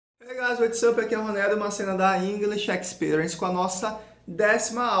guys, what's up? Aqui é o Ronaldo, uma cena da English Experience com a nossa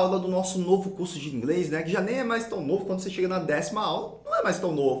 10ª aula do nosso novo curso de inglês, né? Que já nem é mais tão novo, quando você chega na 10ª aula, não é mais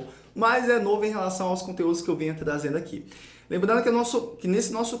tão novo, mas é novo em relação aos conteúdos que eu venho trazendo aqui. Lembrando que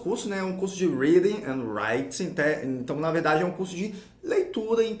nesse nosso curso, né, é um curso de Reading and Writing, então na verdade é um curso de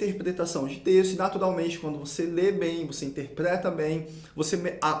leitura e interpretação de texto, e naturalmente quando você lê bem, você interpreta bem,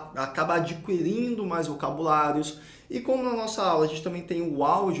 você acaba adquirindo mais vocabulários. E como na nossa aula a gente também tem o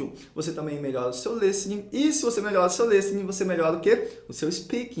áudio, você também melhora o seu listening. E se você melhora o seu listening, você melhora o quê? O seu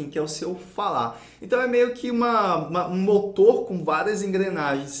speaking, que é o seu falar. Então é meio que um motor com várias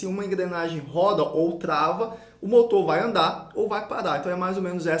engrenagens. Se uma engrenagem roda ou trava, o motor vai andar ou vai parar. Então é mais ou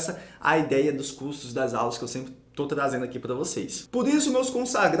menos essa a ideia dos cursos, das aulas que eu sempre estou trazendo aqui para vocês. Por isso, meus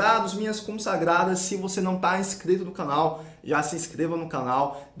consagrados, minhas consagradas, se você não está inscrito no canal, já se inscreva no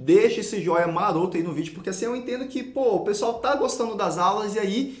canal, deixe esse joinha maroto aí no vídeo, porque assim eu entendo que, pô, o pessoal tá gostando das aulas e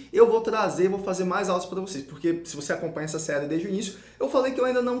aí eu vou fazer mais aulas para vocês, porque se você acompanha essa série desde o início, eu falei que eu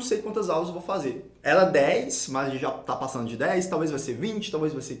ainda não sei quantas aulas eu vou fazer. Era 10, mas a gente já tá passando de 10, talvez vai ser 20,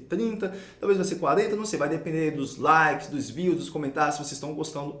 talvez vai ser 30, talvez vai ser 40, não sei, vai depender dos likes, dos views, dos comentários, se vocês estão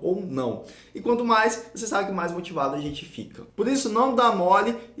gostando ou não. E quanto mais, você sabe que mais motivado a gente fica. Por isso, não dá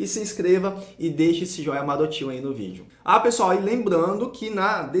mole e se inscreva e deixe esse joinha marotinho aí no vídeo. Ah, pessoal, e lembrando que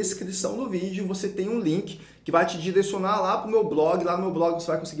na descrição do vídeo você tem um link que vai te direcionar lá para o meu blog. Lá no meu blog você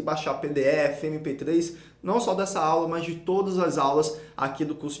vai conseguir baixar PDF, MP3, não só dessa aula, mas de todas as aulas aqui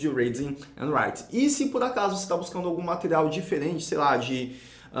do curso de Reading and Writing. E se por acaso você está buscando algum material diferente, sei lá, de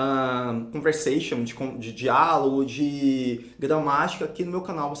conversation, de diálogo, de gramática, aqui no meu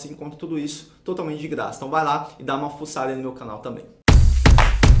canal você encontra tudo isso totalmente de graça. Então vai lá e dá uma fuçada aí no meu canal também.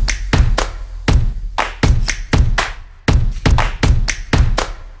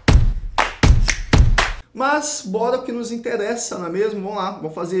 Mas bora o que nos interessa, não é mesmo? Vamos lá,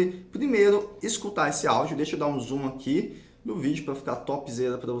 vamos fazer primeiro escutar esse áudio. Deixa eu dar um zoom aqui no vídeo para ficar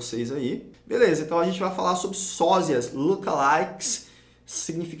topzera para vocês aí. Beleza, então a gente vai falar sobre sósias, lookalikes,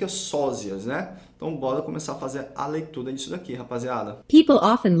 significa sósias, né? Então bora começar a fazer a leitura disso daqui, rapaziada. People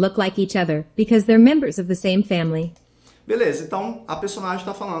often look like each other because they're members of the same family. Beleza, então a personagem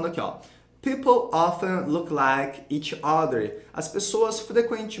está falando aqui, ó. People often look like each other. As pessoas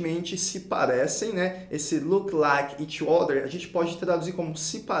frequentemente se parecem, né? Esse look like each other, a gente pode traduzir como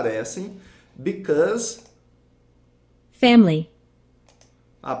se parecem, because... Family.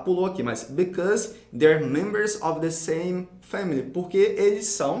 Ah, pulou aqui, mas because they're members of the same family. Porque eles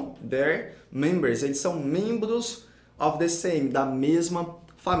são, they're members, eles são membros of the same, da mesma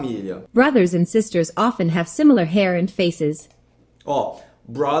família. Brothers and sisters often have similar hair and faces. Ó,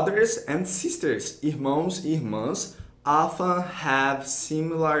 brothers and sisters, irmãos e irmãs, often have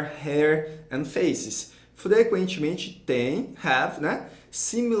similar hair and faces. Frequentemente tem, have, né?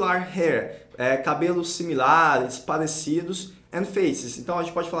 Similar hair, cabelos similares, parecidos, and faces. Então a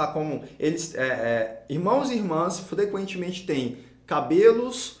gente pode falar como eles, irmãos e irmãs frequentemente têm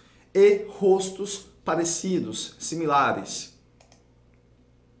cabelos e rostos parecidos, similares.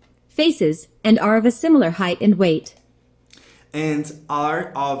 Faces, and are of a similar height and weight. And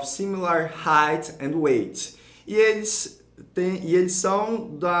are of similar height and weight. E eles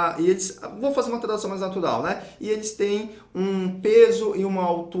vou fazer uma tradução mais natural, né? E eles têm um peso e uma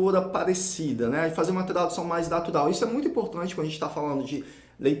altura parecida, né? E fazer uma tradução mais natural. Isso é muito importante quando a gente está falando de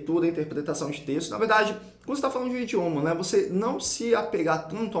leitura e interpretação de texto. Na verdade, quando você está falando de um idioma, né? Você não se apegar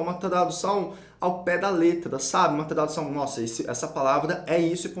tanto a uma tradução ao pé da letra, sabe? Uma tradução, nossa, essa palavra é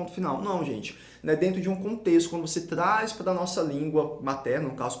isso e ponto final. Não, gente. Né? Dentro de um contexto, quando você traz para a nossa língua materna,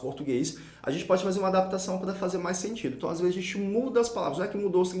 no caso português, a gente pode fazer uma adaptação para fazer mais sentido. Então, às vezes, a gente muda as palavras. Não é que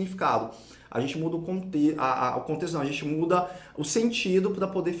mudou o significado. A gente muda o contexto, não. A gente muda o sentido para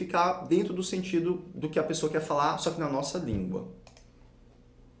poder ficar dentro do sentido do que a pessoa quer falar, só que na nossa língua.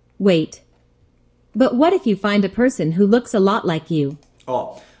 Wait. But what if you find a person who looks a lot like you?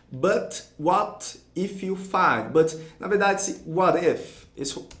 Ó, but what if you find? But, na verdade, esse what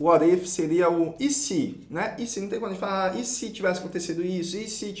if, seria o e se, né? E se, não tem quando a gente fala, e se tivesse acontecido isso? E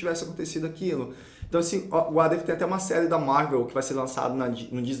se tivesse acontecido aquilo? Então, assim, o What If tem até uma série da Marvel que vai ser lançada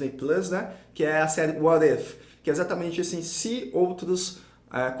no Disney Plus, né? Que é a série What If, que é exatamente assim, se outras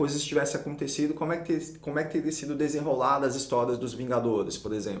coisas tivessem acontecido, como é que teria sido desenrolada as histórias dos Vingadores,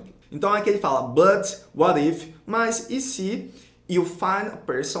 por exemplo. Então, é que ele fala, but, what if, mas e se you find a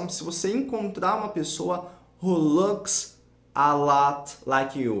person, se você encontrar uma pessoa who looks a lot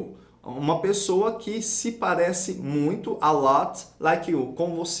like you. Uma pessoa que se parece muito, a lot like you,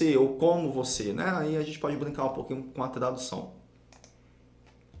 com você ou como você, né? Aí a gente pode brincar um pouquinho com a tradução.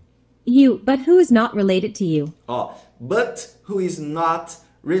 You, but who is not related to you. Ó, but who is not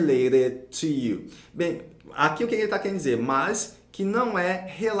related to you. Bem, aqui o que ele está querendo dizer? Mas que não é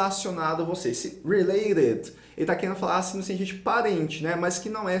relacionado a você. Esse related, ele está querendo falar assim no sentido de parente, né? Mas que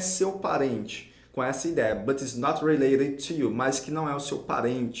não é seu parente, com essa ideia. But is not related to you, mas que não é o seu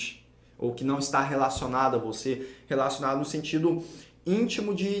parente, ou que não está relacionado a você, relacionado no sentido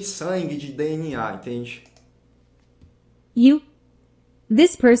íntimo de sangue, de DNA, entende? You.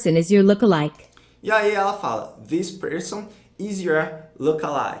 This person is your lookalike. E aí ela fala, this person is your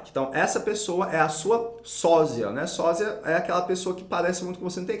lookalike. Então, essa pessoa é a sua sósia, né? Sósia é aquela pessoa que parece muito com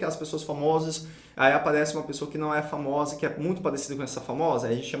você. Não tem aquelas pessoas famosas, aí aparece uma pessoa que não é famosa, que é muito parecida com essa famosa,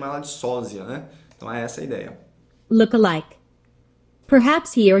 aí a gente chama ela de sósia, né? Então, é essa a ideia. Lookalike.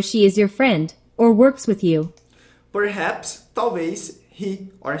 Perhaps he or she is your friend, or works with you. Perhaps, talvez,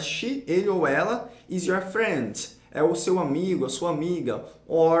 he or she, ele ou ela, is your friend. É o seu amigo, a sua amiga,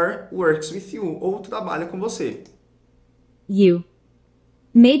 or works with you, ou trabalha com você. You.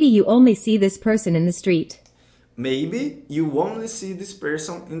 Maybe you only see this person in the street. Maybe you only see this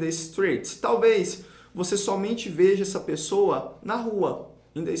person in the street. Talvez você somente veja essa pessoa na rua,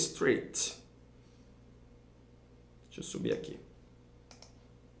 in the street. Deixa eu subir aqui.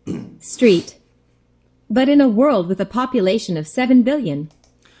 Street. But in a world with a population of 7 billion.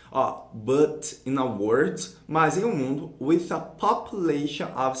 But in a world, mas em um mundo with a population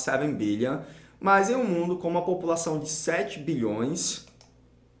of 7 billion, mas em um mundo com uma população de 7 bilhões.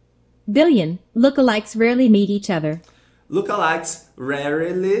 Billion. Lookalikes rarely meet each other. Lookalikes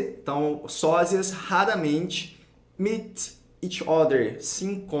rarely, então sósias raramente meet each other, se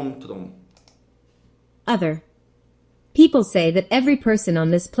encontram. Other. People say that every person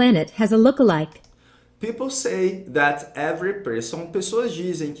on this planet has a lookalike. People say that every person, pessoas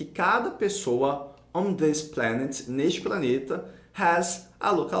dizem que cada pessoa on this planet, neste planeta, has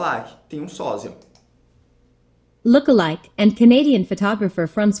a lookalike, tem sósia. Lookalike and Canadian photographer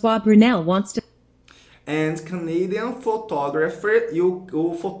Francois Brunel wants to... And Canadian photographer, e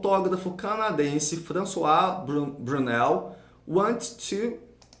o fotógrafo canadense François Brunel wants to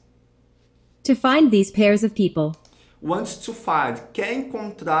find these pairs of people. Wants to find, quer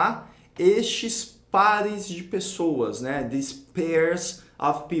encontrar estes pares de pessoas, né? These pairs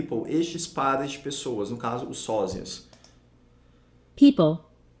of people, estes pares de pessoas, no caso, os sósias. People.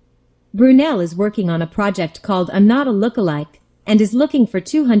 Brunel is working on a project called I'm Not a Lookalike and is looking for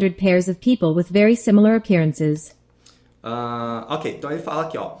 200 pairs of people with very similar appearances. Ok, então ele fala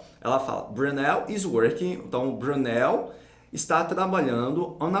aqui, ó. Ela fala, Brunel is working, então Brunel está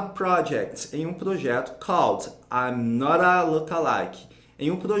trabalhando on a project, em um projeto called I'm Not a Lookalike. Em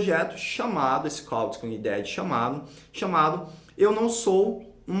um projeto chamado, esse called com ideia de chamado Eu Não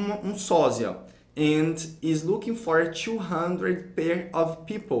Sou um Sósia. And is looking for 200 pair of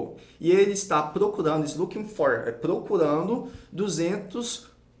people. E ele está procurando, is looking for, procurando 200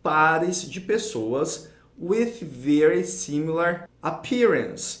 pares de pessoas with very similar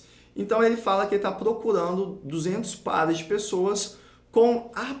appearance. Então ele fala que ele está procurando 200 pares de pessoas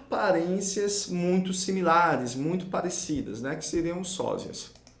com aparências muito similares, muito parecidas, né? Que seriam sósias.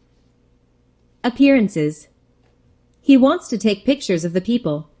 Appearances. He wants to take pictures of the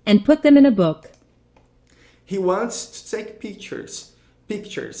people and put them in a book. He wants to take pictures.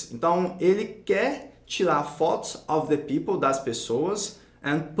 Então ele quer tirar fotos of the people, das pessoas,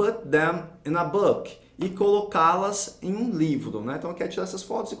 and put them in a book. E colocá-las em um livro, né? Então ele quer tirar essas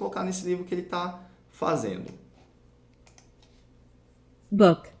fotos e colocar nesse livro que ele está fazendo.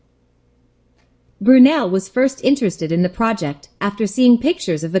 Book. Brunel was first interested in the project after seeing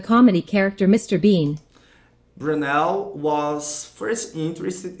pictures of the comedy character Mr. Bean. Brunel was first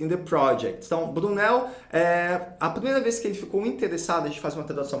interested in the project. Então, Brunel, a primeira vez que ele ficou interessado, a gente faz uma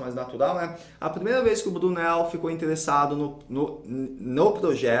tradução mais natural, né? A primeira vez que o Brunel ficou interessado no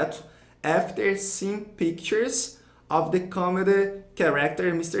projeto, after seeing pictures of the comedy character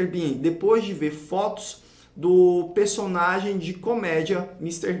Mr. Bean. Depois de ver fotos do personagem de comédia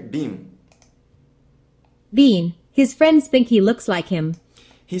Mr. Bean. Bean. His friends think he looks like him.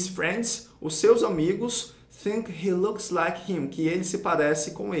 His friends, os seus amigos, think he looks like him, que ele se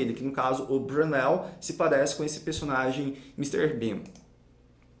parece com ele, que no caso o Brunel se parece com esse personagem Mr. Bean.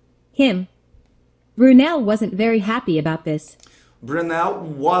 Him. Brunel wasn't very happy about this. Brunel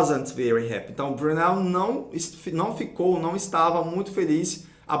wasn't very happy. Então Brunel não estava muito feliz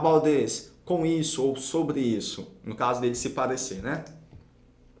about this, com isso ou sobre isso, no caso dele se parecer, né?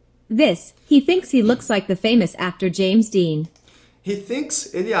 This, he thinks he looks like the famous actor James Dean. He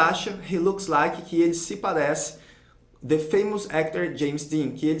thinks, ele acha, he looks like, que ele se parece, the famous actor James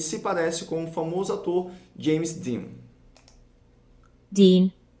Dean, que ele se parece com o famoso ator James Dean.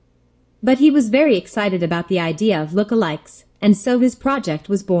 Dean. But he was very excited about the idea of lookalikes, and so his project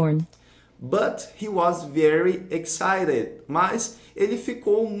was born. But he was very excited. Mas ele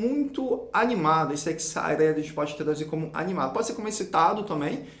ficou muito animado. Esse excited a gente pode traduzir como animado. Pode ser como excitado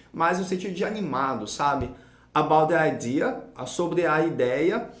também, mas no sentido de animado, sabe? About the idea, sobre a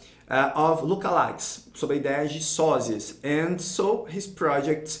ideia of lookalikes, sobre a ideia de sósias. And so his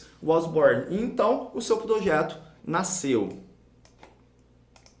project was born. Então, o seu projeto nasceu.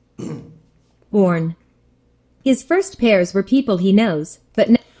 Born. His first pairs were people he knows, but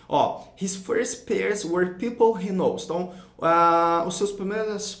His first pairs were people he knows. Então, os seus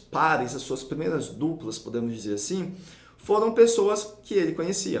primeiros pares, as suas primeiras duplas, podemos dizer assim, foram pessoas que ele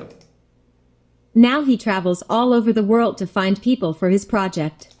conhecia. Now he travels all over the world to find people for his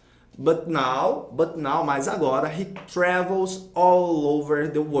project. But now, mas agora, he travels all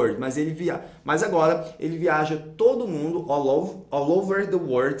over the world. Mas agora, ele viaja todo mundo, all over the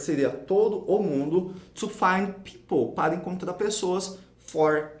world, seria todo o mundo, to find people, para encontrar pessoas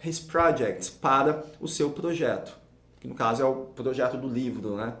for his project, para o seu projeto. Que no caso é o projeto do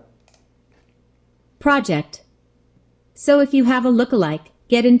livro, né? Project. So if you have a lookalike,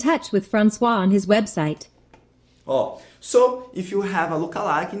 get in touch with Francois on his website. So if you have a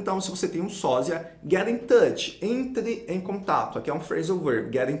lookalike, então se você tem um sósia, get in touch, entre em contato. Aqui é um phrasal verb,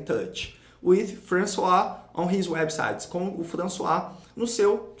 get in touch. With Francois on his website, com o François no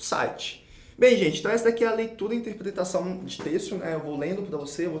seu site. Bem, gente, então essa daqui é a leitura e interpretação de texto, né? Eu vou lendo para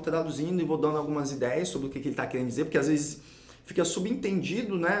você, eu vou traduzindo e vou dando algumas ideias sobre o que ele está querendo dizer, porque às vezes fica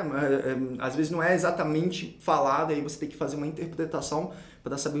subentendido, né? Às vezes não é exatamente falado, aí você tem que fazer uma interpretação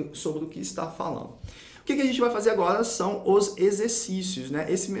para saber sobre o que está falando. O que a gente vai fazer agora são os exercícios,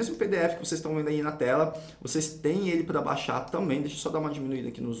 né? Esse mesmo PDF que vocês estão vendo aí na tela, vocês têm ele para baixar também. Deixa eu só dar uma diminuída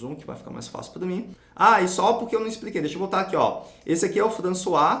aqui no zoom, que vai ficar mais fácil para mim. E só porque eu não expliquei, deixa eu voltar aqui, ó. Esse aqui é o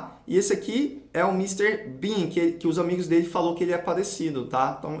François e esse aqui é o Mr. Bean, que os amigos dele falou que ele é parecido,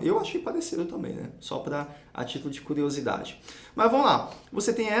 tá? Então, eu achei parecido também, né? Só a título de curiosidade. Mas vamos lá.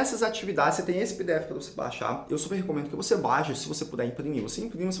 Você tem essas atividades, você tem esse PDF para você baixar. Eu super recomendo que você baixe, se você puder imprimir. Você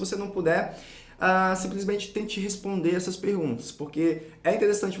imprime, se você não puder... simplesmente tente responder essas perguntas, porque é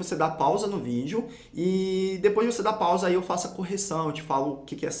interessante você dar pausa no vídeo e depois de você dar pausa aí eu faço a correção, eu te falo o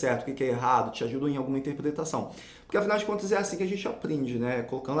que é certo, o que é errado, te ajudo em alguma interpretação. Porque afinal de contas é assim que a gente aprende, né?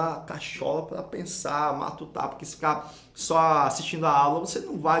 Colocando a cachola para pensar, matutar, porque se ficar só assistindo a aula, você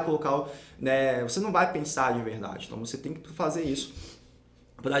não vai colocar, né? Você não vai pensar de verdade. Então você tem que fazer isso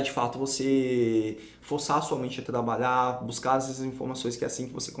para de fato você forçar a sua mente a trabalhar, buscar essas informações, que é assim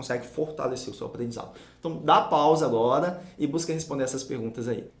que você consegue fortalecer o seu aprendizado. Então dá pausa agora e busca responder essas perguntas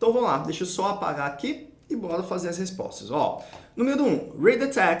aí. Então vamos lá, deixa eu só apagar aqui e bora fazer as respostas. Número 1, read the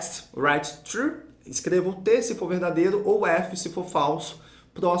text, write true, escreva o T se for verdadeiro ou F se for falso,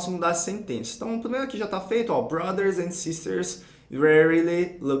 próximo da sentença. Então o primeiro aqui já está feito, brothers and sisters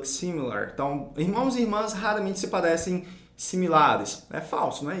rarely look similar. Então irmãos e irmãs raramente se parecem similares. É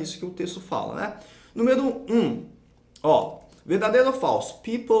falso, não é isso que o texto fala, né? Número 1, verdadeiro ou falso?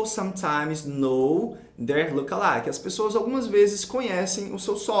 People sometimes know their lookalike. As pessoas algumas vezes conhecem os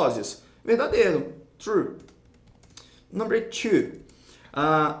seus sósias. Verdadeiro, true. Number 2,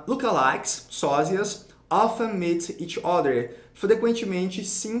 lookalikes, sósias, often meet each other. Frequentemente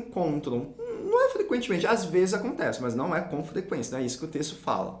se encontram. Não é frequentemente, às vezes acontece, mas não é com frequência, não é isso que o texto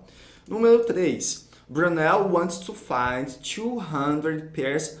fala. Número 3, Brunel wants to find 200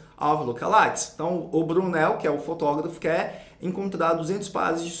 pairs of lookalikes. Então, o Brunel, que é o fotógrafo, quer encontrar 200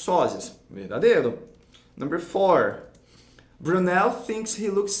 pares de sósias. Verdadeiro. Number 4. Brunel thinks he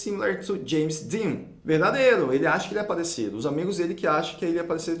looks similar to James Dean. Verdadeiro. Ele acha que ele é parecido. Os amigos dele que acham que ele é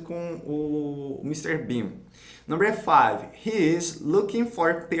parecido com o Mr. Bean. Number 5. He is looking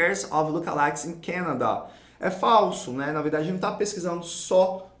for pairs of lookalikes in Canada. É falso, né? Na verdade, ele não está pesquisando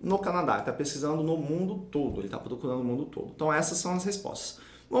só no Canadá, ele está pesquisando no mundo todo, ele está procurando no mundo todo. Então, essas são as respostas.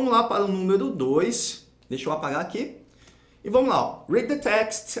 Vamos lá para o número 2. Deixa eu apagar aqui. E vamos lá. Read the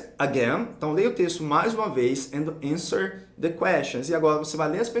text again. Então, leia o texto mais uma vez and answer the questions. E agora você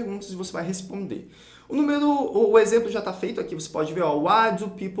vai ler as perguntas e você vai responder. O exemplo já está feito aqui, você pode ver, why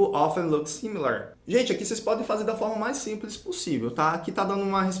do people often look similar? Gente, aqui vocês podem fazer da forma mais simples possível, tá? Aqui tá dando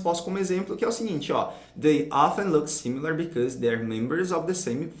uma resposta como exemplo, que é o seguinte, they often look similar because they're members of the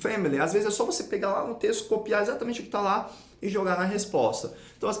same family. Às vezes é só você pegar lá no texto, copiar exatamente o que está lá e jogar na resposta.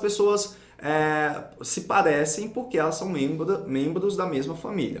 Então as pessoas se parecem porque elas são membros da mesma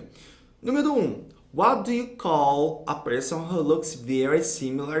família. Número 1, what do you call a person who looks very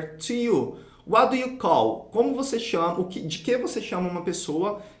similar to you? What do you call? Como você chama, de que você chama uma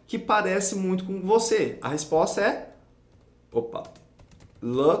pessoa que parece muito com você? A resposta é,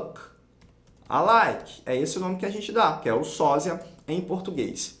 look alike. É esse o nome que a gente dá, que é o sósia em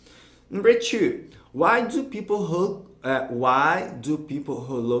português. Number 2. Why do people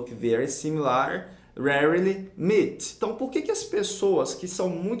who look very similar rarely meet? Então, por que as pessoas que são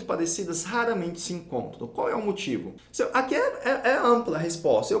muito parecidas raramente se encontram? Qual é o motivo? Aqui é ampla a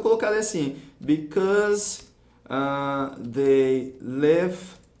resposta. Eu colocaria assim, because they live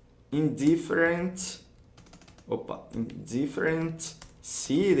in different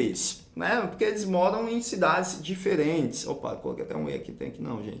cities, né? Porque eles moram em cidades diferentes. Opa, coloquei até um E aqui, tem aqui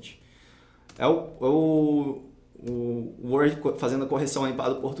não, gente. É o Word fazendo a correção aí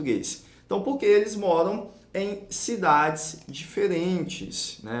para o português. Então, porque eles moram em cidades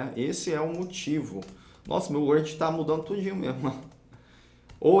diferentes, né? Esse é o motivo. Nossa, meu Word está mudando tudinho mesmo.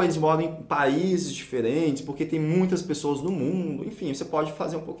 Ou eles moram em países diferentes, porque tem muitas pessoas no mundo. Enfim, você pode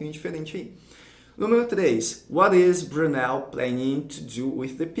fazer um pouquinho diferente aí. Número 3. What is Brunel planning to do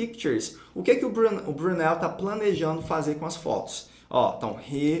with the pictures? O que o Brunel está planejando fazer com as fotos? Ó, então,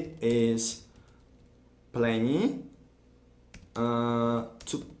 he is planning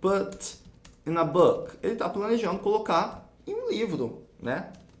to put in a book. Ele está planejando colocar em um livro,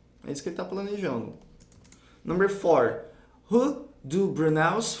 né? É isso que ele está planejando. Number 4. Who do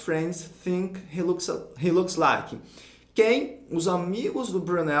Brunel's friends think he looks like? Quem os amigos do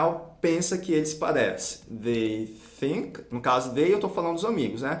Brunel pensa que ele se parece? They think, no caso they, eu estou falando dos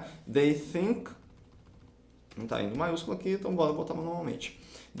amigos, né? They think, não está indo maiúsculo aqui, então bora botar normalmente.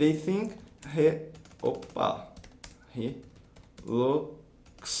 They think he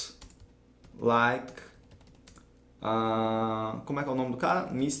looks like, como é que é o nome do cara?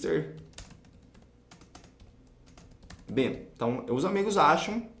 Mr. Bean. Então, os amigos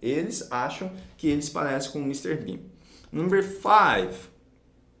acham, eles acham que eles parecem com o Mr. Bean. Number 5.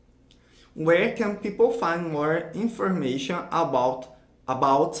 Where can people find more information about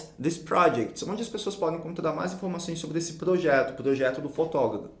this project? Onde as pessoas podem encontrar mais informações sobre esse projeto, do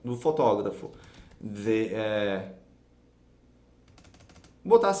fotógrafo.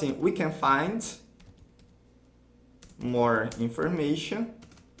 Vou botar assim, we can find more information.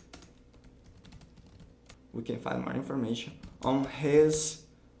 We can find more information on his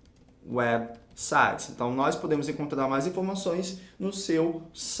website. Então, nós podemos encontrar mais informações no seu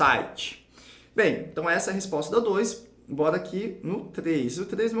site. Bem, então essa é a resposta da 2. Bora aqui no 3. O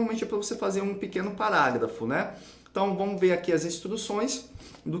 3 normalmente é para você fazer um pequeno parágrafo, né? Então, vamos ver aqui as instruções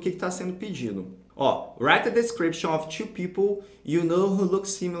do que está sendo pedido. Ó, write a description of two people you know who look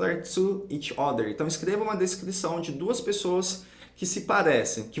similar to each other. Então, escreva uma descrição de duas pessoas que se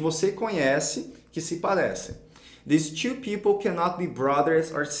parecem, que você conhece, que se parecem. These two people cannot be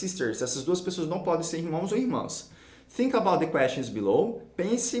brothers or sisters. Essas duas pessoas não podem ser irmãos ou irmãs. Think about the questions below.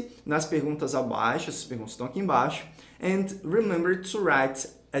 Pense nas perguntas abaixo, essas perguntas estão aqui embaixo. And remember to write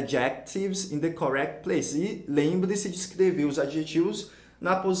adjectives in the correct place. E lembre-se de escrever os adjetivos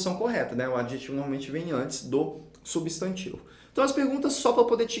na posição correta, né? O adjetivo normalmente vem antes do substantivo. Então, as perguntas só para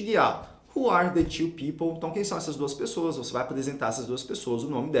poder te guiar. Who are the two people? Então, quem são essas duas pessoas? Você vai apresentar essas duas pessoas, o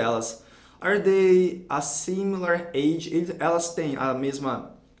nome delas. Are they a similar age? Elas têm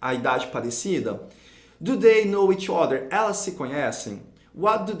a idade parecida? Do they know each other? Elas se conhecem?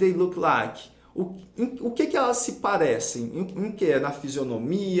 What do they look like? O que elas se parecem? Em que? É na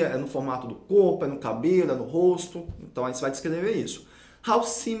fisionomia? É no formato do corpo? É no cabelo? É no rosto? Então, aí você vai descrever isso. How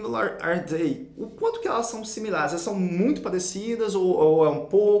similar are they? O quanto que elas são similares? Elas são muito parecidas ou é um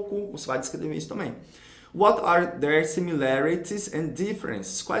pouco? Você vai descrever isso também. What are their similarities and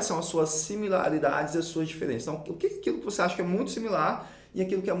differences? Quais são as suas similaridades e as suas diferenças? Então, o que é aquilo que você acha que é muito similar e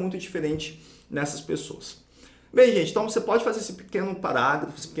aquilo que é muito diferente nessas pessoas? Bem, gente, então você pode fazer esse pequeno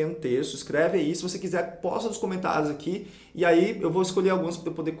parágrafo, esse pequeno texto, escreve aí. Se você quiser, posta nos comentários aqui. E aí eu vou escolher alguns para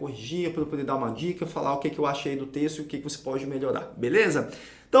eu poder corrigir, para eu poder dar uma dica, falar o que eu achei do texto e o que você pode melhorar, beleza?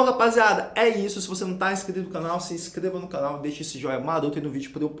 Então, rapaziada, é isso. Se você não está inscrito no canal, se inscreva no canal, deixe esse joinha maroto aí no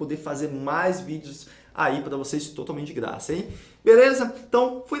vídeo para eu poder fazer mais vídeos aí para vocês totalmente de graça, hein? Beleza?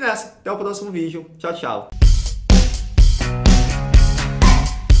 Então, fui nessa. Até o próximo vídeo. Tchau, tchau.